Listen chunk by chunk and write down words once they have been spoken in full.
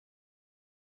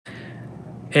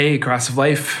Hey, Cross of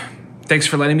Life. Thanks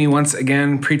for letting me once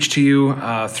again preach to you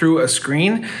through a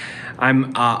screen.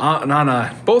 I'm on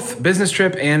a both business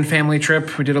trip and family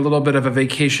trip. We did a little bit of a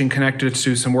vacation connected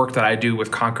to some work that I do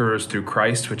with Conquerors Through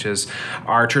Christ, which is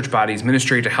our church body's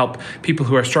ministry to help people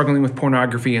who are struggling with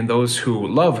pornography and those who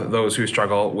love those who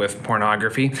struggle with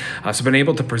pornography. So I've been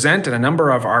able to present at a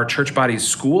number of our church body's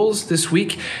schools this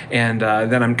week, and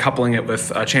then I'm coupling it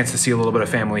with a chance to see a little bit of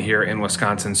family here in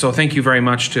Wisconsin. So thank you very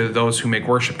much to those who make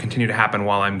worship continue to happen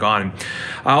while I'm gone.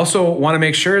 I also want to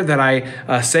make sure that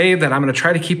I say that I'm going to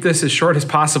try to keep this as short as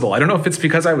possible. I don't know if it's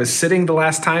because I was sitting the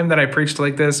last time that I preached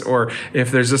like this, or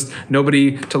if there's just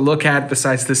nobody to look at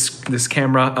besides this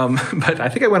camera. But I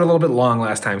think I went a little bit long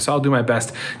last time, so I'll do my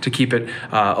best to keep it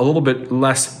a little bit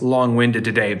less long-winded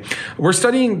today. We're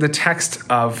studying the text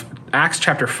of Acts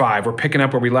chapter 5. We're picking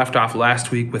up where we left off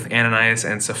last week with Ananias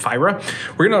and Sapphira.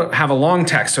 We're going to have a long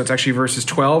text, so it's actually verses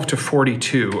 12 to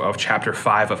 42 of chapter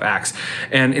 5 of Acts.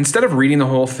 And instead of reading the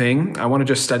whole thing, I want to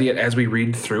just study it as we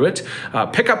read through it,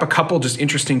 pick up a couple just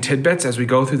interesting tidbits as we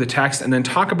go through the text, and then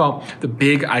talk about the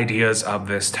big ideas of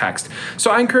this text. So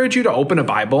I encourage you to open a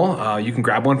Bible. You can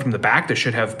grab one from the back. They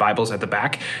should have Bibles at the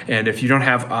back. And if you don't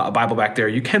have a Bible back there,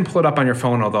 you can pull it up on your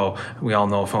phone, although we all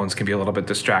know phones can be a little bit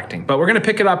distracting. But we're going to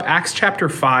pick it up, Acts chapter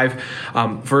 5,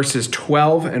 verses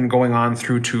 12 and going on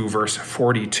through to verse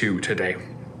 42 today.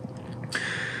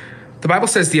 The Bible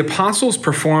says, "The apostles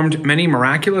performed many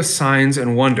miraculous signs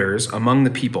and wonders among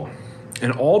the people,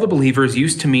 and all the believers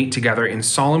used to meet together in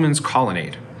Solomon's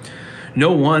colonnade.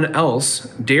 No one else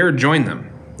dared join them,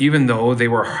 even though they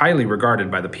were highly regarded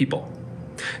by the people.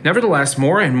 Nevertheless,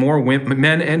 more and more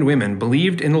men and women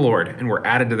believed in the Lord and were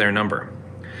added to their number.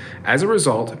 As a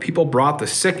result, people brought the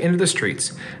sick into the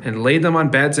streets and laid them on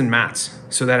beds and mats,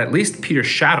 so that at least Peter's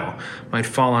shadow might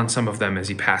fall on some of them as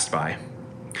he passed by.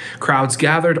 Crowds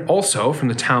gathered also from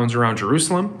the towns around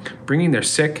Jerusalem, bringing their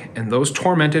sick and those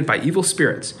tormented by evil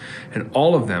spirits, and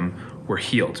all of them were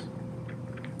healed."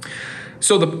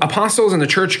 So the apostles and the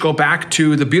church go back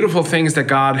to the beautiful things that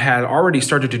God had already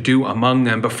started to do among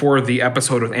them before the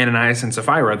episode with Ananias and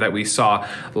Sapphira that we saw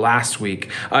last week.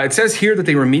 It says here that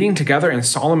they were meeting together in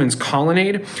Solomon's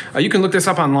colonnade. You can look this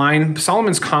up online.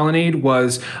 Solomon's colonnade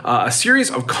was a series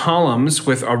of columns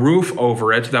with a roof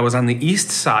over it that was on the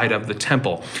east side of the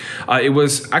temple. It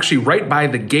was actually right by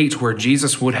the gate where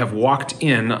Jesus would have walked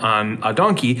in on a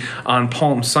donkey on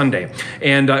Palm Sunday.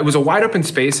 And it was a wide open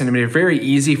space, and it made it very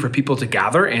easy for people to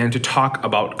gather and to talk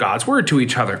about God's word to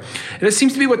each other. And it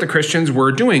seems to be what the Christians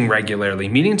were doing regularly,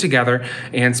 meeting together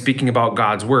and speaking about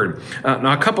God's word.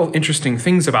 Now, a couple interesting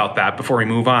things about that before we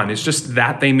move on is just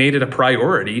that they made it a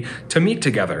priority to meet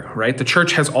together, right? The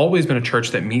church has always been a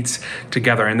church that meets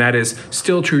together, and that is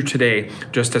still true today,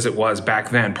 just as it was back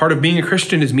then. Part of being a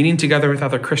Christian is meeting together with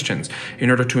other Christians in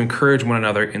order to encourage one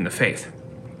another in the faith.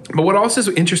 But what also is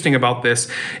interesting about this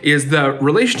is the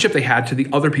relationship they had to the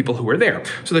other people who were there.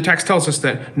 So the text tells us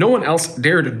that no one else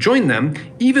dared join them,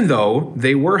 even though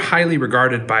they were highly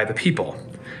regarded by the people.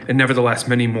 And nevertheless,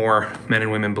 many more men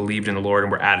and women believed in the Lord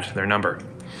and were added to their number.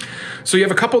 So you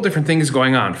have a couple different things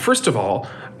going on. First of all,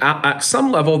 at some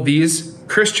level, these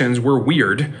Christians were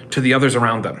weird to the others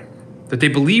around them, that they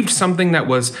believed something that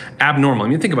was abnormal. I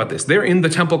mean, think about this. They're in the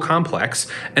temple complex,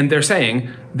 and they're saying,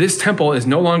 this temple is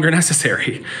no longer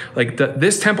necessary. Like,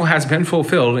 this temple has been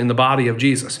fulfilled in the body of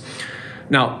Jesus.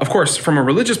 Now, of course, from a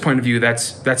religious point of view,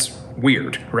 that's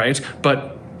weird, right?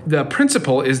 But the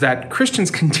principle is that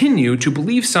Christians continue to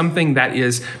believe something that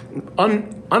is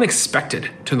unexpected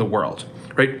to the world,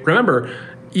 right? Remember,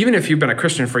 even if you've been a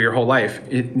Christian for your whole life,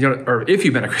 or if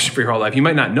you've been a Christian for your whole life, you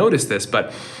might not notice this,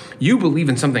 but you believe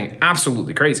in something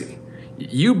absolutely crazy.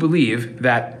 You believe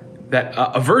that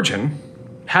a virgin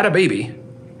had a baby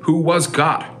who was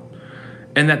God,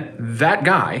 and that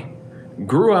guy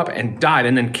grew up and died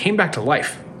and then came back to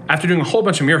life after doing a whole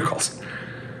bunch of miracles.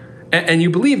 And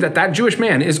you believe that Jewish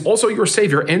man is also your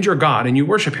Savior and your God, and you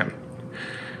worship him.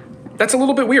 That's a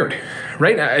little bit weird,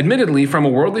 right? Admittedly, from a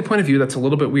worldly point of view, that's a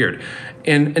little bit weird.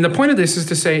 And the point of this is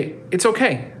to say, it's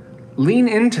okay. Lean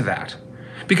into that.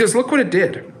 Because look what it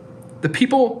did. The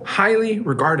people highly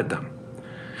regarded them.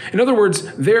 In other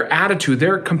words, their attitude,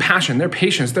 their compassion, their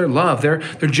patience, their love, their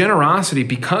generosity,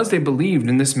 because they believed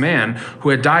in this man who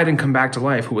had died and come back to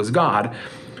life, who was God,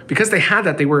 because they had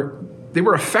that, they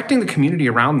were affecting the community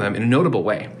around them in a notable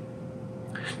way.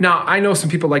 Now, I know some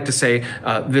people like to say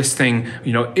this thing,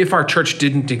 if our church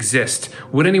didn't exist,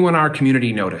 would anyone in our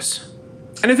community notice?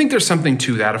 And I think there's something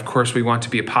to that. Of course, we want to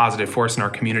be a positive force in our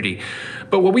community.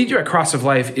 But what we do at Cross of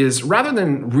Life is, rather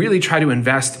than really try to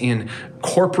invest in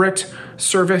corporate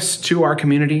service to our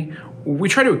community, we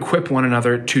try to equip one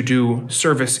another to do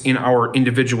service in our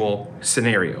individual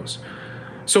scenarios.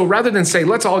 So rather than say,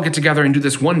 let's all get together and do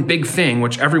this one big thing,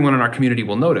 which everyone in our community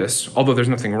will notice, although there's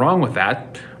nothing wrong with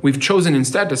that, we've chosen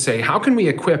instead to say, how can we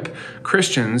equip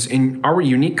Christians in our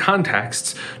unique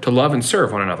contexts to love and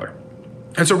serve one another?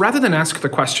 And so rather than ask the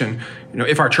question,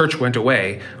 if our church went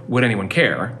away, would anyone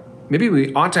care? Maybe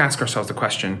we ought to ask ourselves the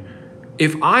question,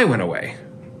 if I went away,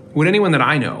 would anyone that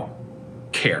I know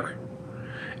care?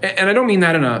 And I don't mean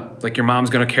that in like your mom's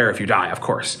going to care if you die, of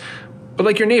course. But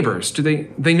like your neighbors, do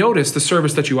they notice the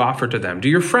service that you offer to them? Do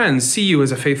your friends see you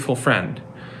as a faithful friend?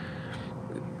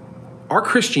 Our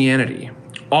Christianity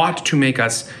ought to make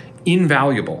us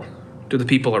invaluable to the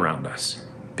people around us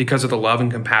because of the love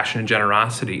and compassion and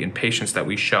generosity and patience that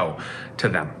we show to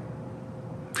them.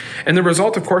 And the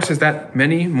result, of course, is that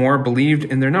many more believed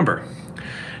in their number.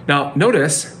 Now,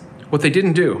 notice what they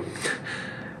didn't do.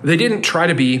 They didn't try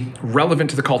to be relevant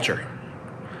to the culture,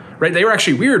 right? They were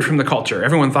actually weird from the culture.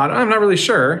 Everyone thought, I'm not really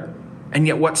sure. And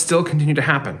yet what still continued to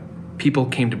happen? People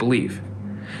came to believe.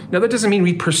 Now, that doesn't mean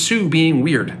we pursue being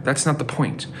weird. That's not the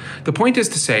point. The point is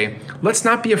to say, let's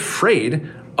not be afraid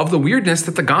of the weirdness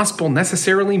that the gospel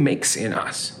necessarily makes in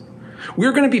us.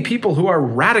 We're going to be people who are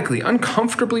radically,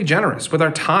 uncomfortably generous with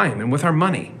our time and with our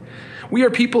money. We are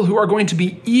people who are going to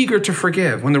be eager to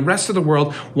forgive when the rest of the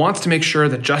world wants to make sure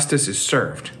that justice is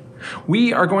served.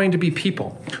 We are going to be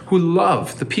people who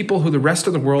love the people who the rest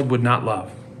of the world would not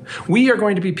love. We are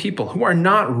going to be people who are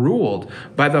not ruled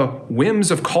by the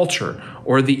whims of culture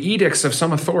or the edicts of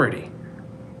some authority,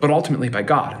 but ultimately by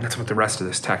God. And that's what the rest of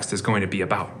this text is going to be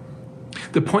about.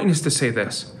 The point is to say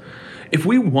this: if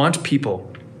we want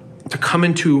people to come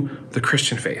into the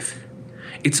Christian faith,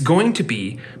 it's going to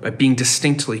be by being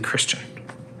distinctly Christian.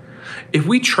 If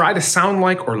we try to sound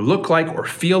like or look like or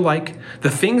feel like the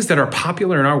things that are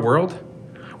popular in our world,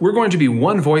 we're going to be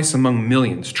one voice among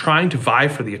millions trying to vie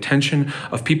for the attention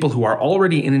of people who are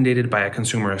already inundated by a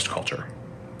consumerist culture.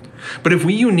 But if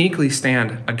we uniquely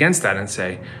stand against that and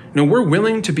say, no, we're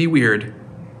willing to be weird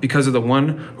because of the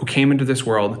one who came into this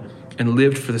world and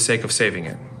lived for the sake of saving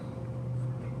it,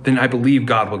 then I believe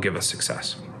God will give us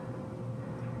success.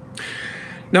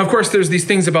 Now, of course, there's these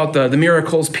things about the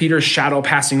miracles, Peter's shadow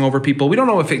passing over people. We don't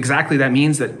know if exactly that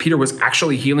means that Peter was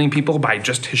actually healing people by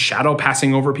just his shadow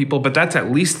passing over people, but that's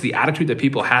at least the attitude that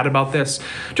people had about this.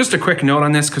 Just a quick note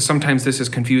on this, because sometimes this is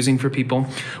confusing for people.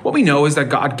 What we know is that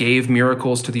God gave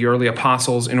miracles to the early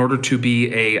apostles in order to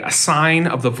be a sign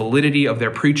of the validity of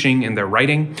their preaching and their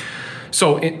writing.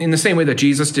 So in the same way that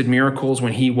Jesus did miracles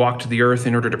when he walked the earth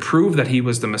in order to prove that he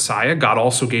was the Messiah, God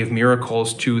also gave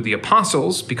miracles to the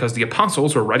apostles because the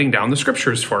apostles were writing down the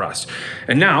scriptures for us.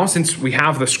 And now, since we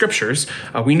have the scriptures,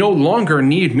 we no longer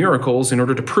need miracles in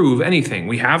order to prove anything.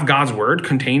 We have God's word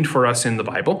contained for us in the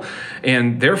Bible,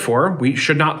 and therefore we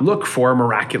should not look for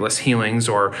miraculous healings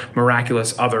or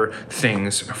miraculous other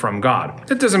things from God.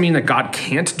 That doesn't mean that God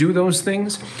can't do those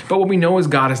things, but what we know is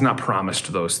God has not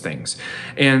promised those things.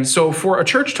 And so for a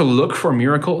church to look for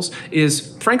miracles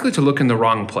is, frankly, to look in the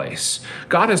wrong place.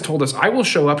 God has told us, I will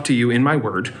show up to you in my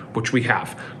word, which we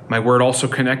have. My word also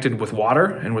connected with water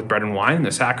and with bread and wine and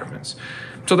the sacraments.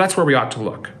 So that's where we ought to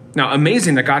look. Now,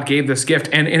 amazing that God gave this gift,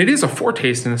 and it is a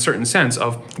foretaste in a certain sense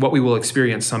of what we will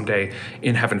experience someday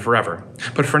in heaven forever.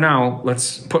 But for now,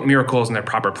 let's put miracles in their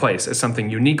proper place as something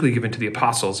uniquely given to the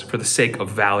apostles for the sake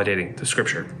of validating the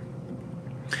scripture.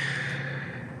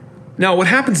 Now, what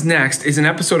happens next is an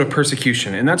episode of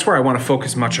persecution, and that's where I want to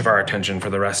focus much of our attention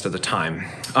for the rest of the time.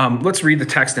 Let's read the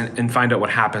text and find out what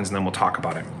happens, and then we'll talk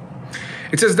about it.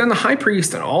 It says, Then the high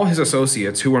priest and all his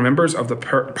associates, who were members of the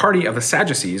party of the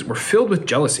Sadducees, were filled with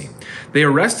jealousy. They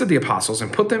arrested the apostles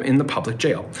and put them in the public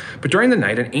jail. But during the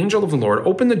night, an angel of the Lord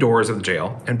opened the doors of the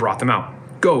jail and brought them out.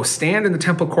 Go, stand in the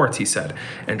temple courts, he said,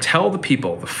 and tell the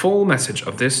people the full message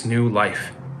of this new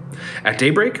life. At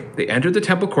daybreak, they entered the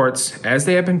temple courts as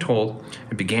they had been told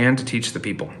and began to teach the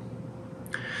people.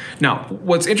 Now,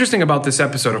 what's interesting about this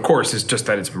episode, of course, is just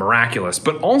that it's miraculous,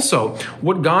 but also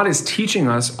what God is teaching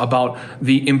us about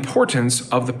the importance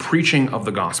of the preaching of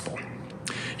the gospel.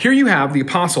 Here you have the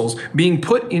apostles being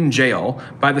put in jail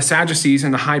by the Sadducees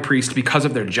and the high priest because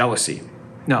of their jealousy.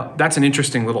 Now, that's an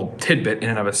interesting little tidbit in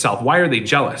and of itself. Why are they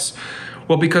jealous?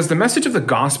 Well, because the message of the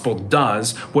gospel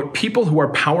does what people who are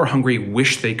power hungry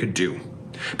wish they could do.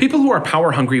 People who are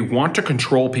power hungry want to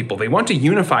control people. They want to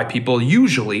unify people,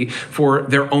 usually for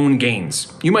their own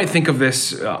gains. You might think of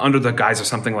this under the guise of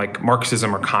something like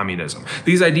Marxism or communism.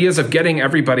 These ideas of getting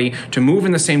everybody to move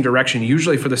in the same direction,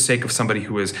 usually for the sake of somebody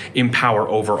who is in power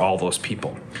over all those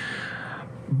people.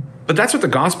 But that's what the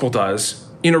gospel does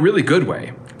in a really good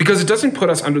way, Because it doesn't put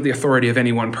us under the authority of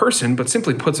any one person, but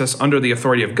simply puts us under the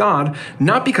authority of God,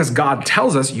 not because God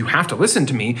tells us you have to listen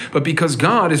to me, but because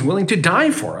God is willing to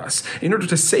die for us in order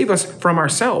to save us from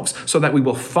ourselves so that we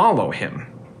will follow him.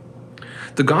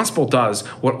 The gospel does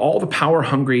what all the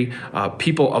power-hungry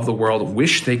people of the world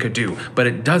wish they could do, but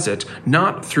it does it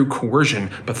not through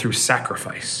coercion, but through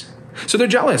sacrifice. So they're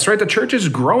jealous, right? The church is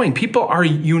growing. People are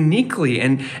uniquely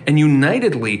and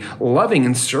unitedly loving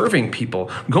and serving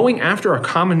people, going after a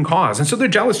common cause. And so they're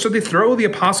jealous, so they throw the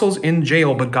apostles in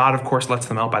jail, but God, of course, lets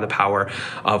them out by the power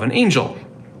of an angel.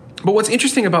 But what's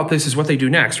interesting about this is what they do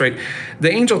next, right?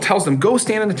 The angel tells them, go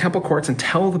stand in the temple courts and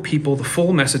tell the people the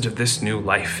full message of this new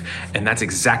life. And that's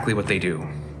exactly what they do.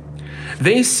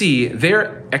 They see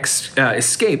their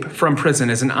escape from prison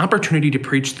as an opportunity to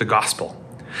preach the gospel.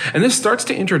 And this starts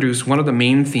to introduce one of the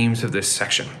main themes of this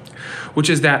section, which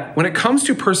is that when it comes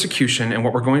to persecution and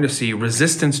what we're going to see,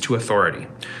 resistance to authority,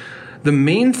 the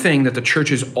main thing that the church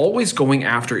is always going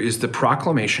after is the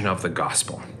proclamation of the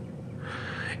gospel.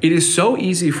 It is so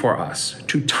easy for us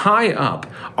to tie up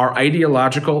our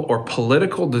ideological or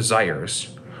political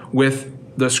desires with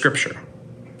the scripture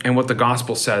and what the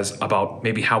gospel says about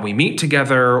maybe how we meet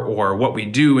together or what we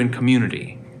do in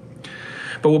community.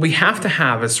 But what we have to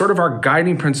have as sort of our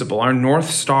guiding principle, our North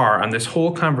Star on this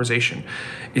whole conversation,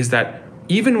 is that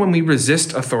even when we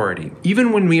resist authority,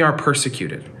 even when we are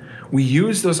persecuted, we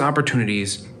use those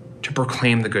opportunities to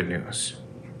proclaim the good news.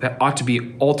 That ought to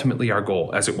be ultimately our goal,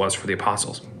 as it was for the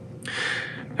apostles.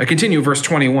 I continue, verse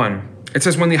 21. It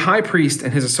says, when the high priest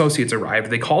and his associates arrived,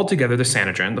 they called together the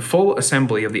Sanhedrin, the full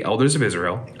assembly of the elders of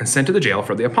Israel, and sent to the jail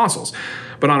for the apostles.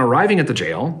 But on arriving at the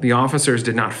jail, the officers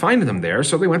did not find them there,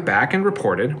 so they went back and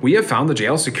reported, we have found the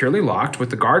jail securely locked with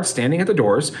the guards standing at the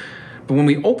doors, but when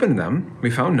we opened them, we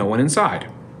found no one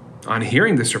inside. On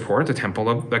hearing this report,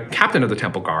 the captain of the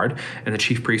temple guard and the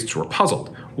chief priests were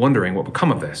puzzled, wondering what would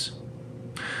come of this.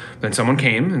 Then someone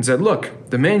came and said, look,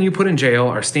 the men you put in jail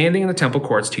are standing in the temple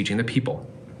courts teaching the people.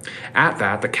 At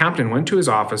that, the captain went to his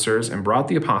officers and brought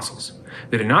the apostles.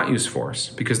 They did not use force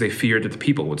because they feared that the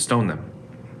people would stone them.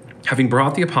 Having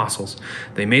brought the apostles,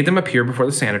 they made them appear before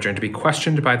the Sanhedrin to be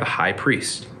questioned by the high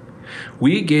priest.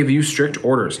 We gave you strict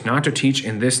orders not to teach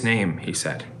in this name, he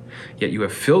said. Yet you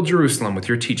have filled Jerusalem with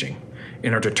your teaching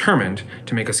and are determined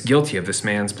to make us guilty of this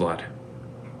man's blood.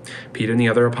 Peter and the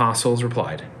other apostles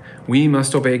replied, we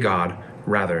must obey God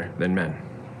rather than men.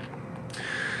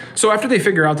 So after they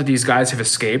figure out that these guys have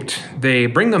escaped, they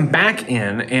bring them back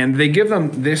in and they give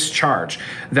them this charge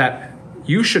that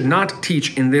you should not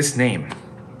teach in this name.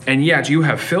 And yet you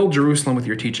have filled Jerusalem with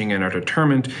your teaching and are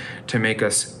determined to make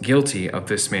us guilty of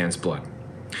this man's blood.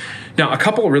 Now, a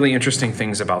couple of really interesting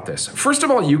things about this. First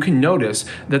of all, you can notice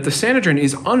that the Sanhedrin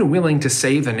is unwilling to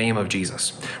say the name of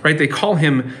Jesus, right? They call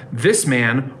him this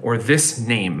man or this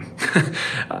name.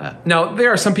 Now, there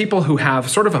are some people who have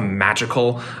sort of a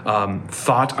magical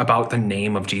thought about the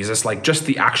name of Jesus, like just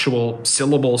the actual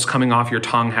syllables coming off your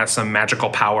tongue has some magical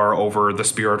power over the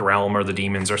spirit realm or the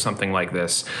demons or something like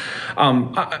this.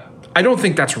 I don't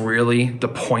think that's really the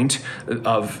point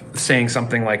of saying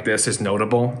something like this is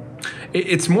notable.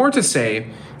 It's more to say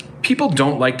people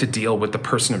don't like to deal with the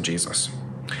person of Jesus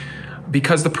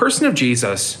because the person of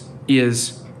Jesus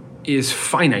is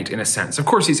finite in a sense. Of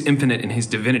course, he's infinite in his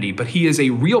divinity, but he is a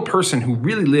real person who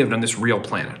really lived on this real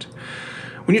planet.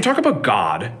 When you talk about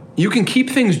God, you can keep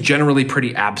things generally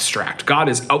pretty abstract. God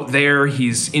is out there,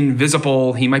 he's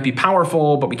invisible, he might be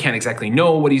powerful, but we can't exactly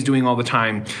know what he's doing all the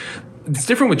time. It's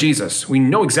different with Jesus. We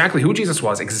know exactly who Jesus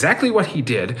was, exactly what he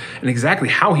did, and exactly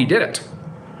how he did it.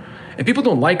 And people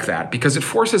don't like that because it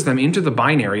forces them into the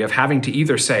binary of having to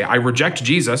either say, I reject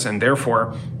Jesus, and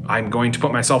therefore I'm going to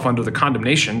put myself under the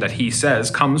condemnation that he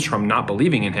says comes from not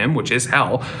believing in him, which is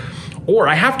hell, or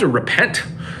I have to repent,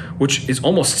 which is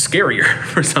almost scarier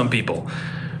for some people.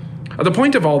 The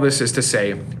point of all this is to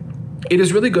say, it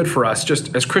is really good for us,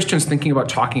 just as Christians thinking about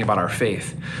talking about our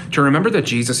faith, to remember that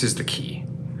Jesus is the key.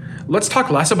 Let's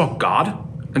talk less about God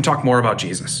and talk more about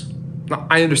Jesus. Now,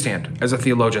 I understand, as a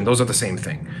theologian, those are the same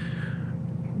thing.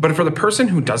 But for the person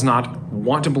who does not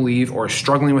want to believe or is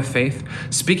struggling with faith,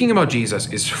 speaking about Jesus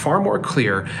is far more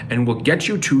clear and will get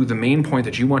you to the main point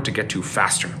that you want to get to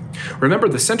faster. Remember,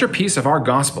 the centerpiece of our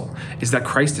gospel is that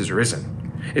Christ is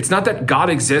risen. It's not that God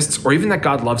exists or even that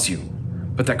God loves you,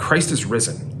 but that Christ is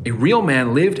risen. A real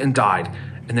man lived and died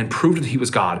and then proved that he was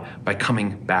God by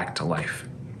coming back to life.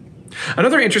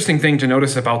 Another interesting thing to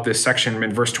notice about this section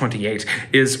in verse 28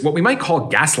 is what we might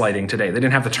call gaslighting today. They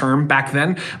didn't have the term back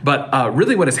then, but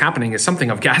really what is happening is something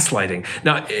of gaslighting.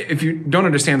 Now, if you don't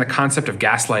understand the concept of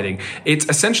gaslighting, it's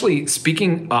essentially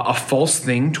speaking a false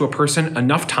thing to a person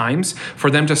enough times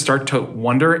for them to start to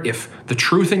wonder if the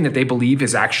true thing that they believe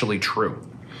is actually true.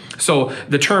 So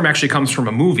the term actually comes from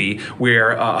a movie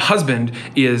where a husband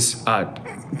is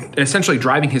essentially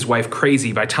driving his wife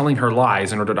crazy by telling her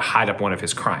lies in order to hide up one of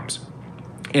his crimes.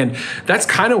 And that's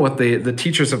kind of what the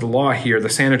teachers of the law here, the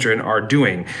Sanhedrin, are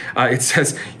doing. It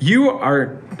says,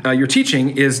 your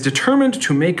teaching is determined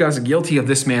to make us guilty of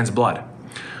this man's blood.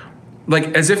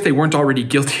 Like as if they weren't already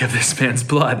guilty of this man's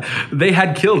blood. They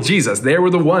had killed Jesus. They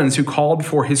were the ones who called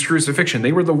for his crucifixion.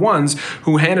 They were the ones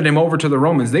who handed him over to the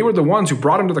Romans. They were the ones who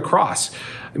brought him to the cross.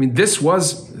 I mean, this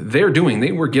was their doing.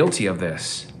 They were guilty of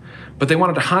this. But they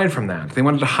wanted to hide from that. They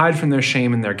wanted to hide from their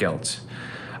shame and their guilt.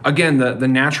 Again, the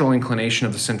natural inclination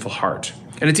of the sinful heart.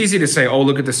 And it's easy to say, oh,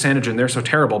 look at the Sanhedrin, they're so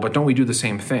terrible, but don't we do the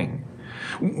same thing?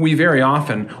 We very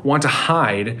often want to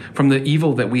hide from the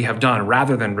evil that we have done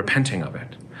rather than repenting of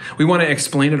it. We want to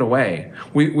explain it away.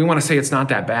 We want to say it's not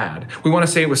that bad. We want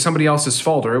to say it was somebody else's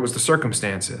fault or it was the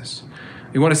circumstances.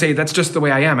 We want to say that's just the way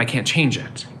I am, I can't change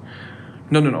it.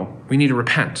 No. We need to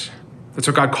repent. That's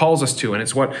what God calls us to, and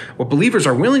it's what believers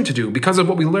are willing to do because of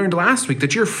what we learned last week,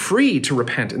 that you're free to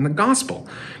repent in the gospel,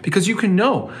 because you can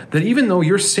know that even though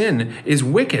your sin is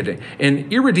wicked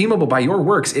and irredeemable by your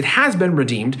works, it has been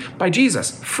redeemed by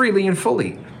Jesus freely and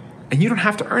fully, and you don't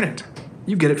have to earn it.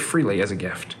 You get it freely as a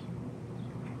gift.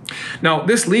 Now,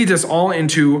 this leads us all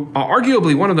into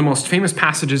arguably one of the most famous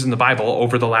passages in the Bible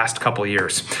over the last couple of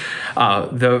years.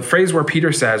 The phrase where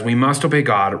Peter says, we must obey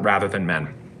God rather than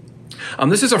men.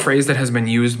 This is a phrase that has been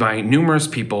used by numerous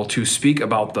people to speak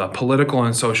about the political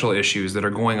and social issues that are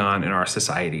going on in our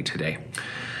society today.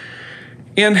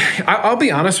 And I'll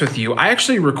be honest with you, I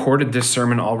actually recorded this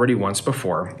sermon already once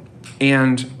before,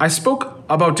 and I spoke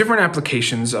about different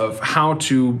applications of how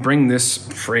to bring this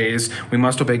phrase, we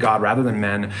must obey God rather than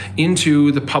men,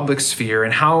 into the public sphere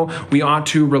and how we ought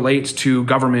to relate to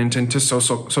government and to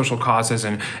social causes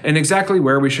and exactly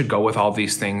where we should go with all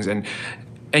these things. And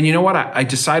you know what? I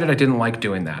decided I didn't like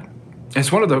doing that.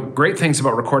 It's one of the great things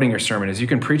about recording your sermon is you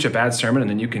can preach a bad sermon and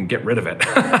then you can get rid of it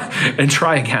and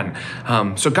try again.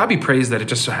 So God be praised that it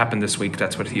just so happened this week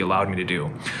that's what he allowed me to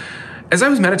do. As I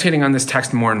was meditating on this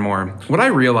text more and more, what I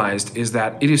realized is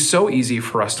that it is so easy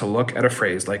for us to look at a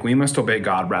phrase like we must obey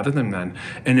God rather than men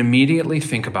and immediately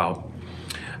think about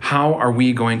how are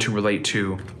we going to relate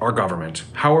to our government?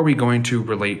 How are we going to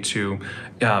relate to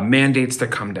mandates that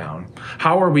come down?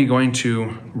 How are we going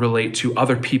to relate to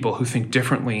other people who think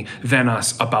differently than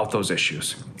us about those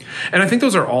issues? And I think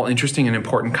those are all interesting and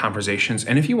important conversations.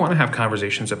 And if you want to have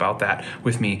conversations about that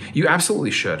with me, you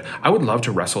absolutely should. I would love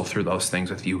to wrestle through those things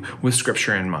with you with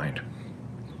Scripture in mind.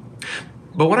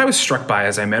 But what I was struck by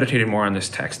as I meditated more on this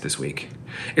text this week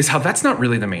is how that's not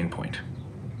really the main point.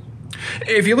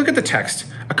 If you look at the text,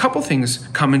 a couple things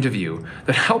come into view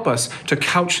that help us to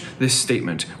couch this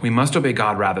statement, we must obey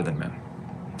God rather than men.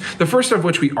 The first of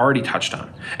which we already touched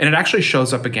on, and it actually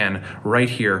shows up again right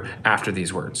here after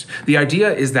these words. The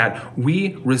idea is that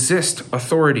we resist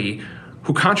authority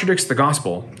who contradicts the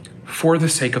gospel for the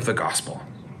sake of the gospel.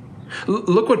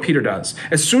 Look what Peter does.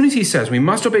 As soon as he says we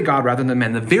must obey God rather than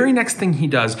men, the very next thing he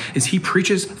does is he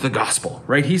preaches the gospel,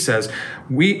 right? He says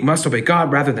we must obey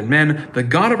God rather than men. The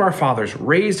God of our fathers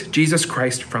raised Jesus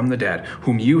Christ from the dead,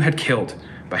 whom you had killed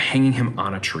by hanging him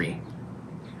on a tree.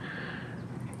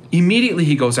 Immediately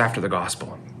he goes after the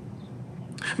gospel.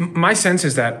 My sense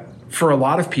is that for a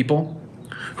lot of people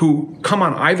who come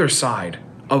on either side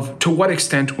of to what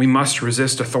extent we must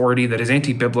resist authority that is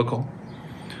anti-biblical,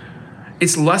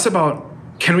 it's less about,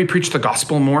 can we preach the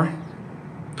gospel more?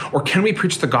 Or can we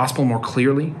preach the gospel more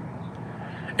clearly?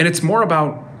 And it's more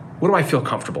about, what do I feel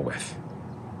comfortable with?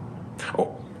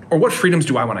 Or what freedoms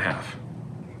do I want to have?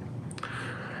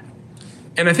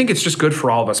 And I think it's just good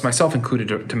for all of us, myself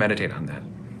included, to meditate on that.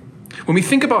 When we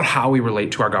think about how we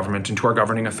relate to our government and to our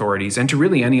governing authorities and to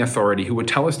really any authority who would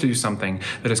tell us to do something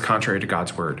that is contrary to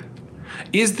God's word,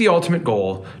 is the ultimate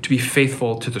goal to be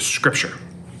faithful to the Scripture?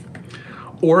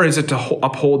 Or is it to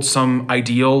uphold some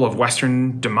ideal of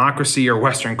Western democracy or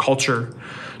Western culture,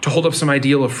 to hold up some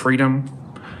ideal of freedom?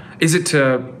 Is it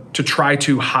to try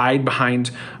to hide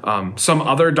behind some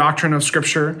other doctrine of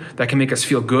Scripture that can make us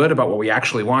feel good about what we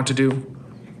actually want to do?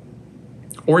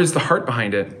 Or is the heart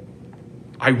behind it,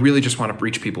 I really just want to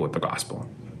reach people with the gospel?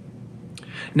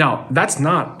 Now, that's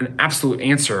not an absolute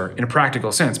answer in a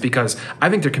practical sense, because I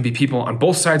think there can be people on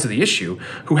both sides of the issue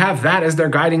who have that as their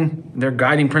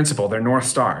guiding principle, their North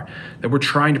Star, that we're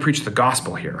trying to preach the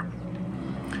gospel here.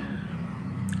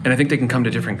 And I think they can come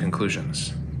to different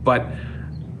conclusions. But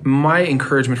my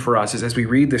encouragement for us is, as we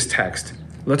read this text,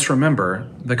 let's remember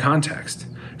the context,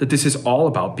 that this is all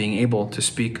about being able to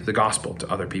speak the gospel to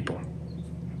other people.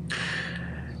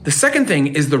 The second thing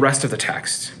is the rest of the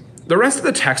text. The rest of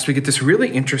the text, we get this really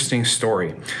interesting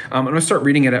story. I'm going to start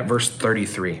reading it at verse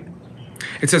 33.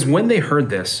 It says, when they heard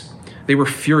this, they were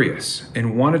furious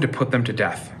and wanted to put them to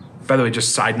death. By the way,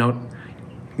 just side note,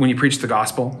 when you preach the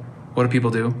gospel, what do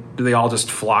people do? Do they all just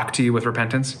flock to you with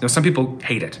repentance? No, some people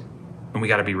hate it, and we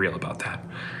got to be real about that.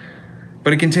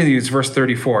 But it continues, verse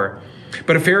 34.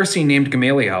 But a Pharisee named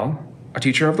Gamaliel, a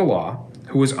teacher of the law,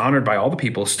 who was honored by all the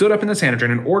people, stood up in the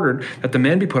Sanhedrin and ordered that the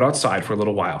men be put outside for a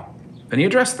little while. Then he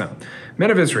addressed them.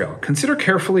 Men of Israel, consider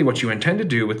carefully what you intend to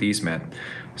do with these men.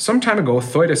 Some time ago,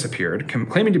 Theudas appeared,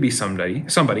 claiming to be somebody,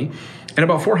 and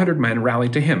about 400 men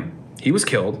rallied to him. He was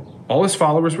killed, all his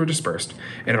followers were dispersed,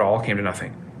 and it all came to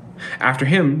nothing. After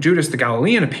him, Judas the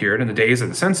Galilean appeared in the days of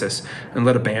the census and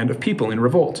led a band of people in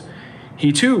revolt.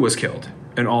 He too was killed,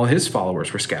 and all his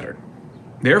followers were scattered.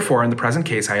 Therefore, in the present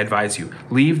case, I advise you,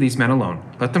 leave these men alone.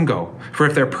 Let them go. For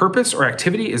if their purpose or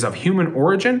activity is of human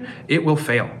origin, it will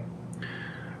fail.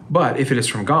 But if it is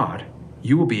from God,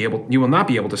 you will not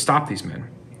be able to stop these men.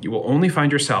 You will only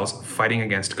find yourselves fighting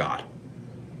against God.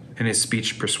 And his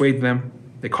speech persuaded them.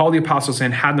 They called the apostles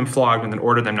in, had them flogged, and then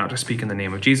ordered them not to speak in the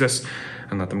name of Jesus,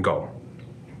 and let them go.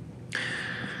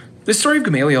 This story of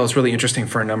Gamaliel is really interesting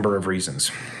for a number of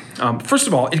reasons. First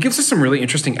of all, it gives us some really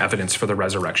interesting evidence for the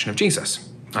resurrection of Jesus.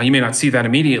 You may not see that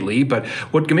immediately, but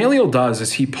what Gamaliel does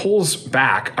is he pulls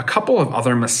back a couple of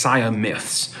other Messiah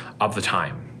myths of the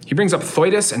time. He brings up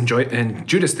Theudas and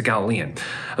Judas the Galilean.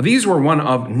 These were one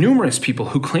of numerous people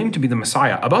who claimed to be the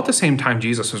Messiah about the same time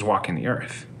Jesus was walking the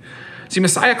earth. See,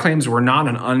 Messiah claims were not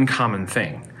an uncommon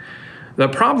thing. The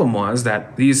problem was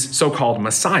that these so-called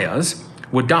Messiahs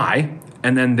would die,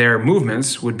 and then their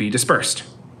movements would be dispersed.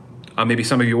 Maybe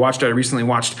some of you recently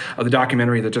watched the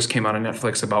documentary that just came out on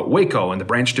Netflix about Waco and the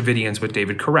Branch Davidians with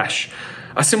David Koresh.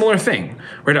 A similar thing,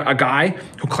 right? A guy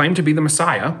who claimed to be the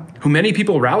Messiah, who many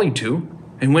people rallied to,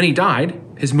 and when he died,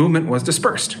 his movement was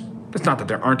dispersed. It's not that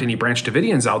there aren't any Branch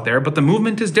Davidians out there, but the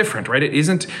movement is different, right? It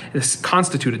isn't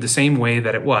constituted the same way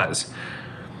that it was.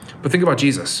 But think about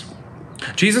Jesus.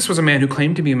 Jesus was a man who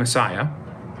claimed to be a Messiah.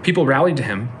 People rallied to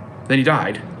him, then he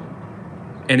died,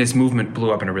 and his movement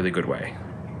blew up in a really good way.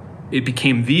 It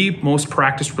became the most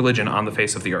practiced religion on the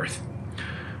face of the earth.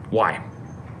 Why?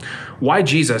 Why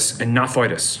Jesus and not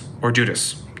Theudas or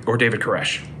Judas or David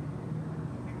Koresh?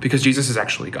 Because Jesus is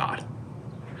actually God.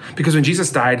 Because when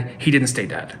Jesus died, he didn't stay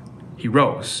dead. He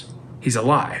rose. He's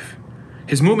alive.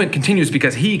 His movement continues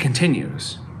because he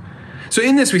continues. So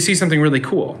in this, we see something really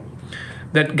cool.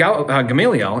 That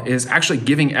Gamaliel is actually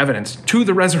giving evidence to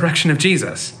the resurrection of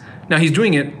Jesus. Now, he's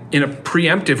doing it in a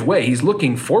preemptive way. He's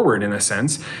looking forward in a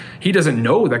sense. He doesn't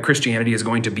know that Christianity is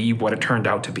going to be what it turned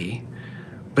out to be,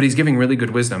 but he's giving really good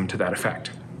wisdom to that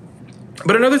effect.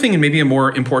 But another thing, and maybe a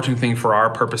more important thing for our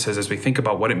purposes as we think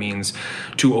about what it means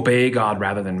to obey God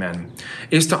rather than men,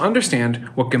 is to understand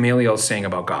what Gamaliel is saying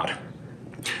about God.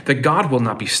 That God will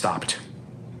not be stopped.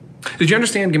 Did you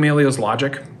understand Gamaliel's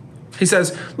logic? He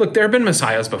says, look, there have been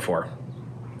messiahs before,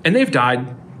 and they've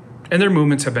died, and their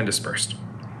movements have been dispersed.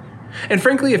 And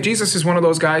frankly, if Jesus is one of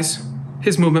those guys,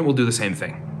 his movement will do the same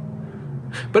thing.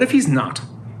 But if he's not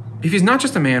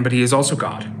just a man, but he is also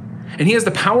God, and he has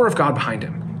the power of God behind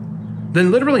him,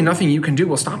 then literally nothing you can do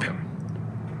will stop him.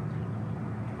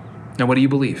 Now, what do you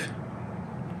believe?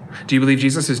 Do you believe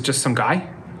Jesus is just some guy?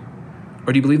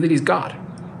 Or do you believe that he's God?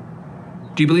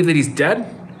 Do you believe that he's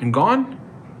dead and gone?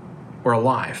 Or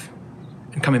alive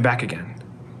and coming back again?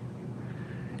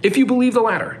 If you believe the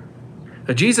latter,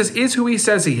 that Jesus is who he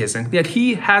says he is, and that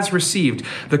he has received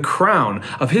the crown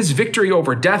of his victory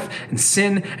over death and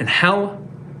sin and hell,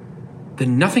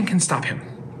 then nothing can stop him.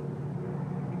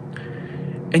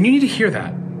 And you need to hear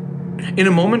that in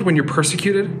a moment when you're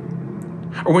persecuted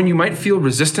or when you might feel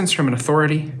resistance from an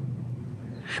authority,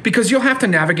 because you'll have to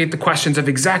navigate the questions of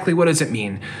exactly what does it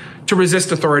mean to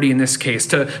resist authority in this case,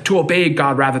 to obey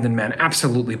God rather than men.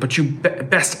 Absolutely. But you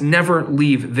best never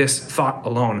leave this thought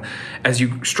alone as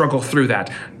you struggle through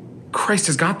that. Christ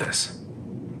has got this.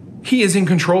 He is in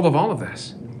control of all of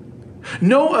this.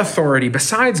 No authority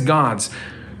besides God's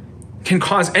can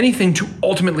cause anything to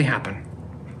ultimately happen.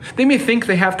 They may think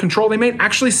they have control. They may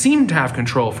actually seem to have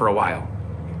control for a while.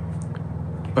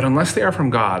 But unless they are from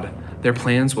God, their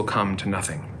plans will come to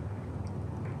nothing.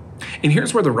 And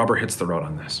here's where the rubber hits the road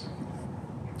on this.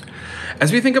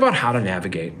 As we think about how to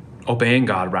navigate obeying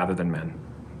God rather than men,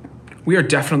 we are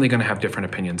definitely going to have different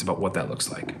opinions about what that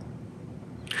looks like.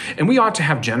 And we ought to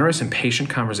have generous and patient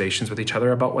conversations with each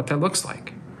other about what that looks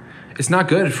like. It's not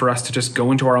good for us to just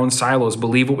go into our own silos,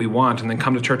 believe what we want, and then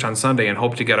come to church on Sunday and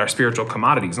hope to get our spiritual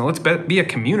commodities. Now, let's be a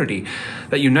community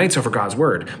that unites over God's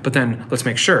word, but then let's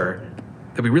make sure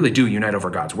that we really do unite over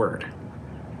God's word.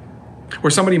 Where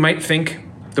somebody might think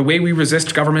the way we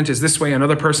resist government is this way,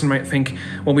 another person might think,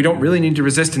 well, we don't really need to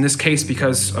resist in this case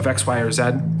because of X, Y, or Z.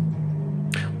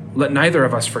 Let neither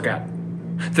of us forget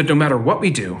that no matter what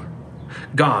we do,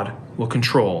 God will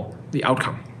control the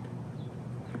outcome.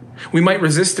 We might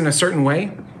resist in a certain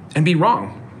way and be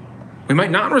wrong. We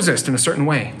might not resist in a certain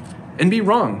way and be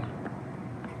wrong.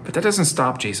 But that doesn't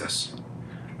stop Jesus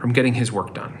from getting his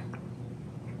work done.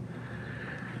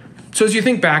 So as you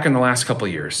think back in the last couple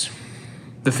of years,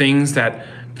 the things that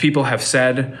people have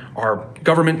said are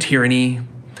government tyranny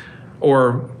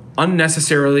or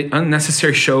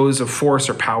unnecessary shows of force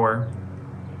or power,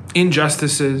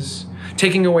 injustices,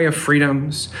 taking away of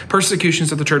freedoms,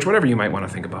 persecutions of the church, whatever you might want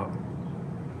to think about.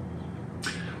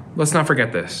 Let's not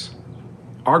forget this.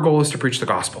 Our goal is to preach the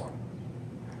gospel.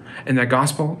 And that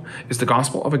gospel is the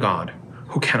gospel of a God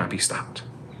who cannot be stopped.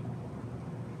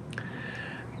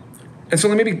 And so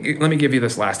let me give you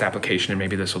this last application, and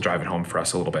maybe this will drive it home for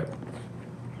us a little bit.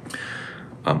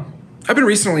 I've been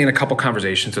recently in a couple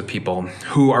conversations with people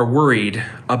who are worried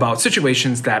about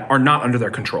situations that are not under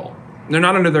their control. They're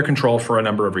not under their control for a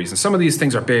number of reasons. Some of these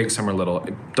things are big, some are little.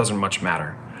 It doesn't much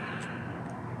matter.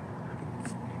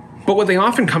 But what they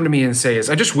often come to me and say is,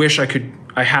 I just wish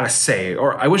I had a say,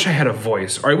 or I wish I had a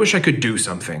voice, or I wish I could do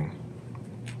something.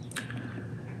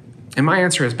 And my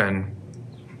answer has been,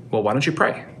 well, why don't you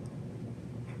pray?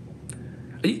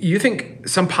 You think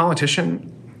some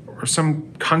politician or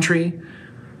some country,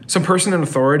 some person in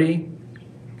authority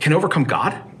can overcome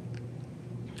God?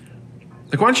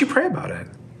 Like, why don't you pray about it?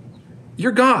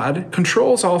 Your God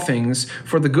controls all things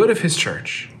for the good of his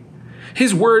church.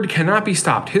 His word cannot be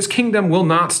stopped. His kingdom will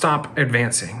not stop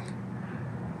advancing.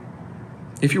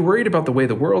 If you're worried about the way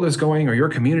the world is going, or your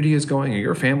community is going, or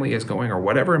your family is going, or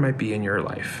whatever it might be in your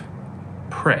life,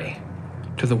 pray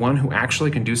to the one who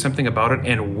actually can do something about it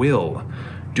and will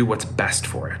do what's best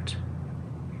for it.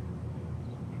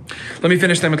 Let me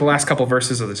finish then with the last couple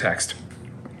verses of the text.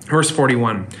 Verse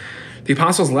 41. The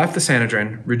apostles left the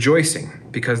Sanhedrin rejoicing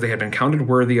because they had been counted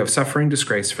worthy of suffering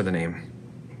disgrace for the name.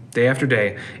 Day after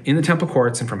day, in the temple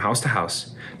courts and from house to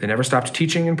house, they never stopped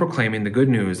teaching and proclaiming the good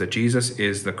news that Jesus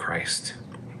is the Christ.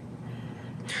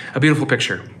 A beautiful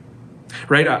picture,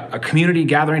 right? A community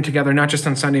gathering together, not just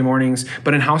on Sunday mornings,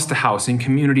 but in house to house, in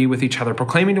community with each other,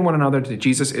 proclaiming to one another that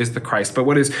Jesus is the Christ. But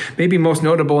what is maybe most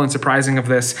notable and surprising of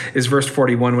this is verse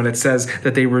 41, when it says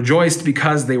that they rejoiced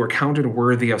because they were counted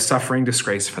worthy of suffering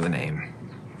disgrace for the name.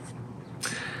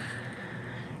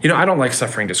 You know, I don't like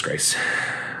suffering disgrace.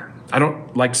 I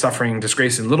don't like suffering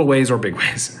disgrace in little ways or big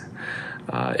ways.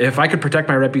 If I could protect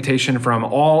my reputation from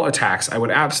all attacks, I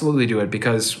would absolutely do it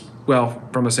because, well,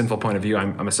 from a sinful point of view,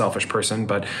 I'm a selfish person,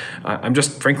 but I'm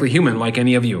just frankly human like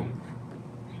any of you.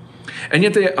 And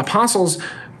yet the apostles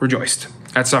rejoiced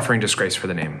at suffering disgrace for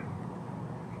the name.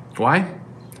 Why?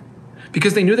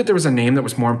 Because they knew that there was a name that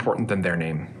was more important than their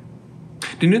name.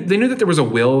 They knew that there was a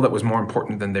will that was more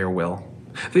important than their will.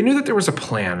 They knew that there was a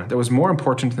plan that was more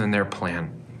important than their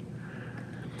plan.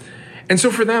 And so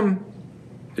for them,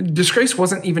 disgrace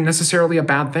wasn't even necessarily a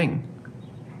bad thing.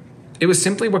 It was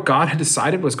simply what God had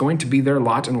decided was going to be their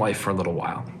lot in life for a little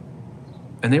while.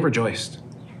 And they rejoiced.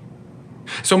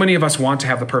 So many of us want to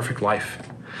have the perfect life.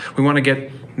 We want to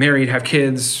get married, have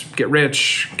kids, get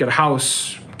rich, get a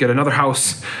house, get another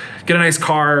house, get a nice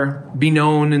car, be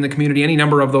known in the community, any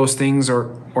number of those things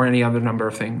or any other number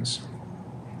of things.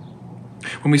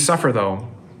 When we suffer, though,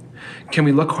 can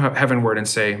we look heavenward and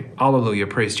say, Alleluia,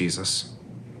 praise Jesus.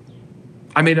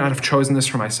 I may not have chosen this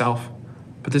for myself,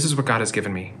 but this is what God has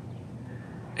given me.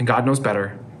 And God knows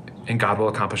better, and God will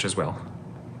accomplish his will.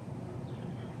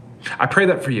 I pray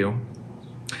that for you,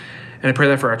 and I pray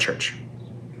that for our church.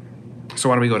 So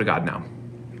why don't we go to God now?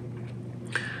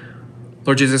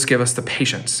 Lord Jesus, give us the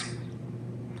patience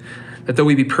that though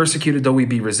we be persecuted, though we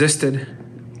be resisted,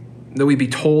 though we be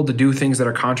told to do things that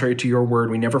are contrary to your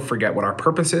word, we never forget what our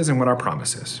purpose is and what our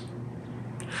promise is.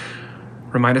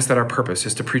 Remind us that our purpose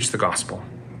is to preach the gospel,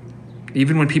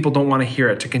 even when people don't want to hear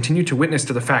it, to continue to witness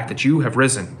to the fact that you have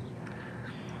risen.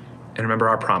 And remember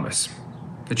our promise,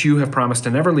 that you have promised to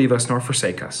never leave us nor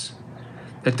forsake us,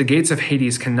 that the gates of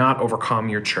Hades cannot overcome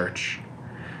your church,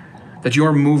 that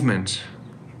your movement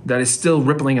that is still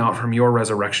rippling out from your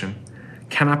resurrection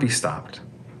cannot be stopped,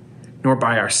 nor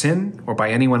by our sin or by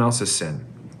anyone else's sin.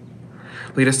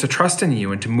 Lead us to trust in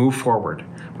you and to move forward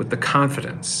with the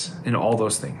confidence in all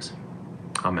those things.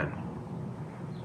 Amen.